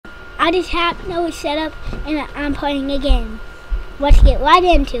I just have no setup and I'm playing a game. Let's get right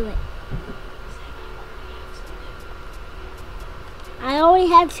into it. I only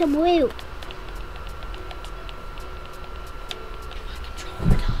have some loot.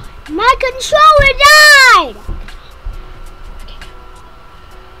 My controller died!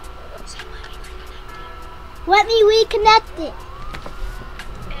 Let me reconnect it.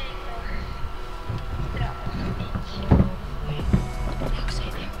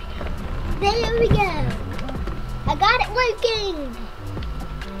 There we go. I got it working.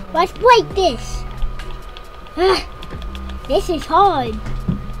 Let's break this. This is hard.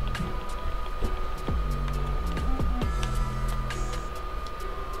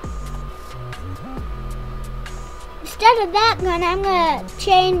 Instead of that gun, I'm gonna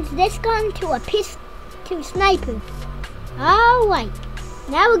change this gun to a sniper. All right,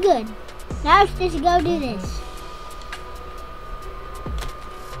 now we're good. Now let's just go do this.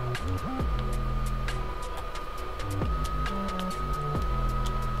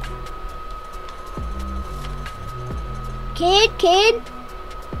 Kid.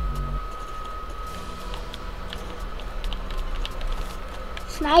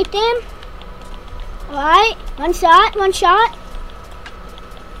 Snipe him. Alright, one shot.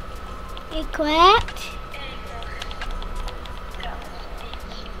 It cracked.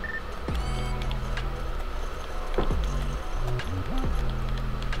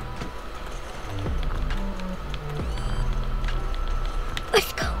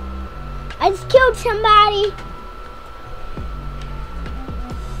 Let's go. I just killed somebody.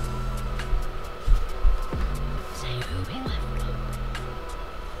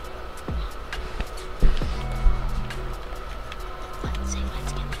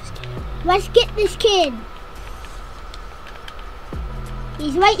 Let's get this kid.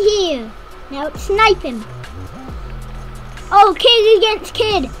 He's right here. Now let's snipe him. Oh, kid against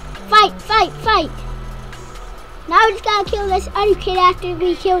kid. Fight. Now we just gotta kill this other kid after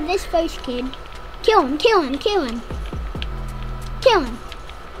we kill this first kid. Kill him.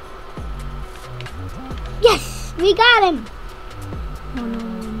 Yes, we got him. No.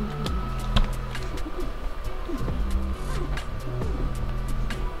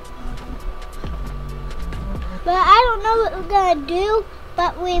 But I don't know what we're gonna do,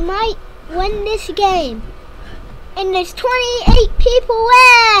 but we might win this game. And there's 28 people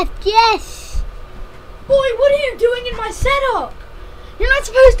left, yes! Boy, what are you doing in my setup? You're not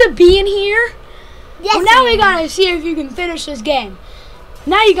supposed to be in here. Yes, well, now we gotta see if you can finish this game.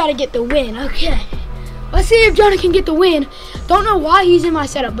 Now you gotta get the win, okay. Let's see if Johnny can get the win. Don't know why he's in my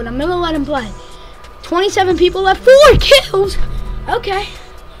setup, but I'm gonna let him play. 27 people left, 4 kills. Okay,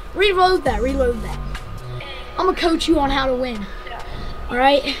 reload that. I'm gonna coach you on how to win.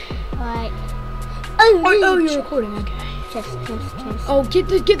 Alright? Alright. Oh, you're recording, okay. Just. Oh, get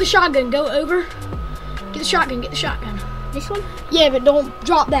the shotgun, go over. Get the shotgun. This one? Yeah, but don't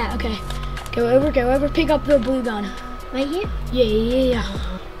drop that, okay. Go over, pick up the blue gun. Right here? Yeah.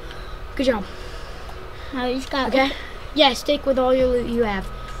 Good job. Now you just got okay. Yeah, stick with all your loot you have.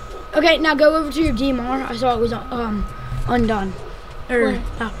 Okay, now go over to your DMR. I saw it was undone.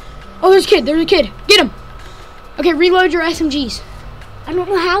 Oh, there's a kid. Get him. Okay, reload your SMGs. I don't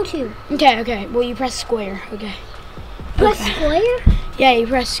know how to. Okay. Well, you press square. Okay. Press square? Yeah, you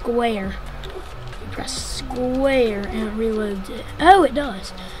press square. And it reloads it. Oh, it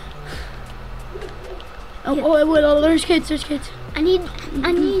does. Oh, there's kids. I need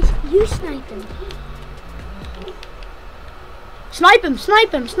you snipe him. Snipe him.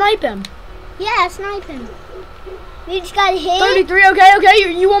 Yeah, snipe him. We just got hit. 33,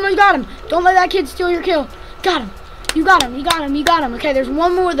 okay, you almost got him. Don't let that kid steal your kill. Got him. You got him. Okay, there's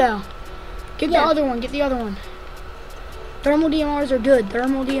one more though. Get the other one. Thermal DMRs are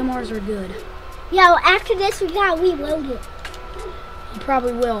good. Yeah, well, after this we gotta reload it. You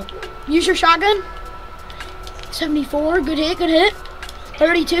probably will. Use your shotgun. 74, good hit.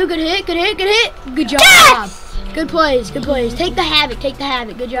 32, good hit. Good job. Yes! Good plays. Take the havoc.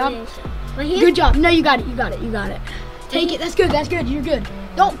 Good job. Right here? Good job. No, you got it. Take it. That's good. You're good.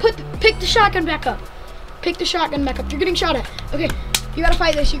 Don't pick the shotgun back up. You're getting shot at. Okay. You gotta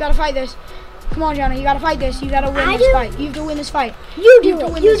fight this. Come on, Johnny. You gotta fight this. You gotta win this fight. You have to win this fight. You do it.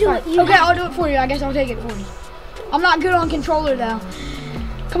 Okay, I'll do it for you. I guess I'll take it for you. I'm not good on controller though.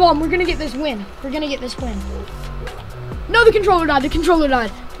 Come on, we're gonna get this win. No, the controller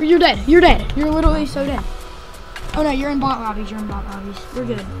died. You're dead. You're literally so dead. Oh no, you're in bot lobbies. We're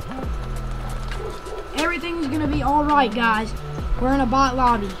good. Everything's gonna be all right, guys. We're in a bot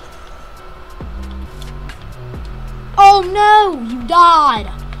lobby. Oh no, you died.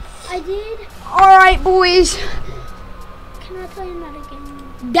 I did. All right, boys. Can I play another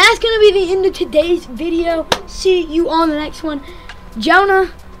game? that's going to be the end of today's video. See you on the next one.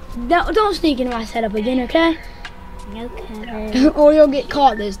 Jonah, don't sneak into my setup again, okay? Okay. Or you'll get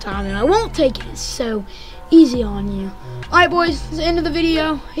caught this time, and I won't take it so easy on you. Alright, boys, that's the end of the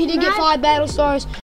video. He did get 5 battle stars.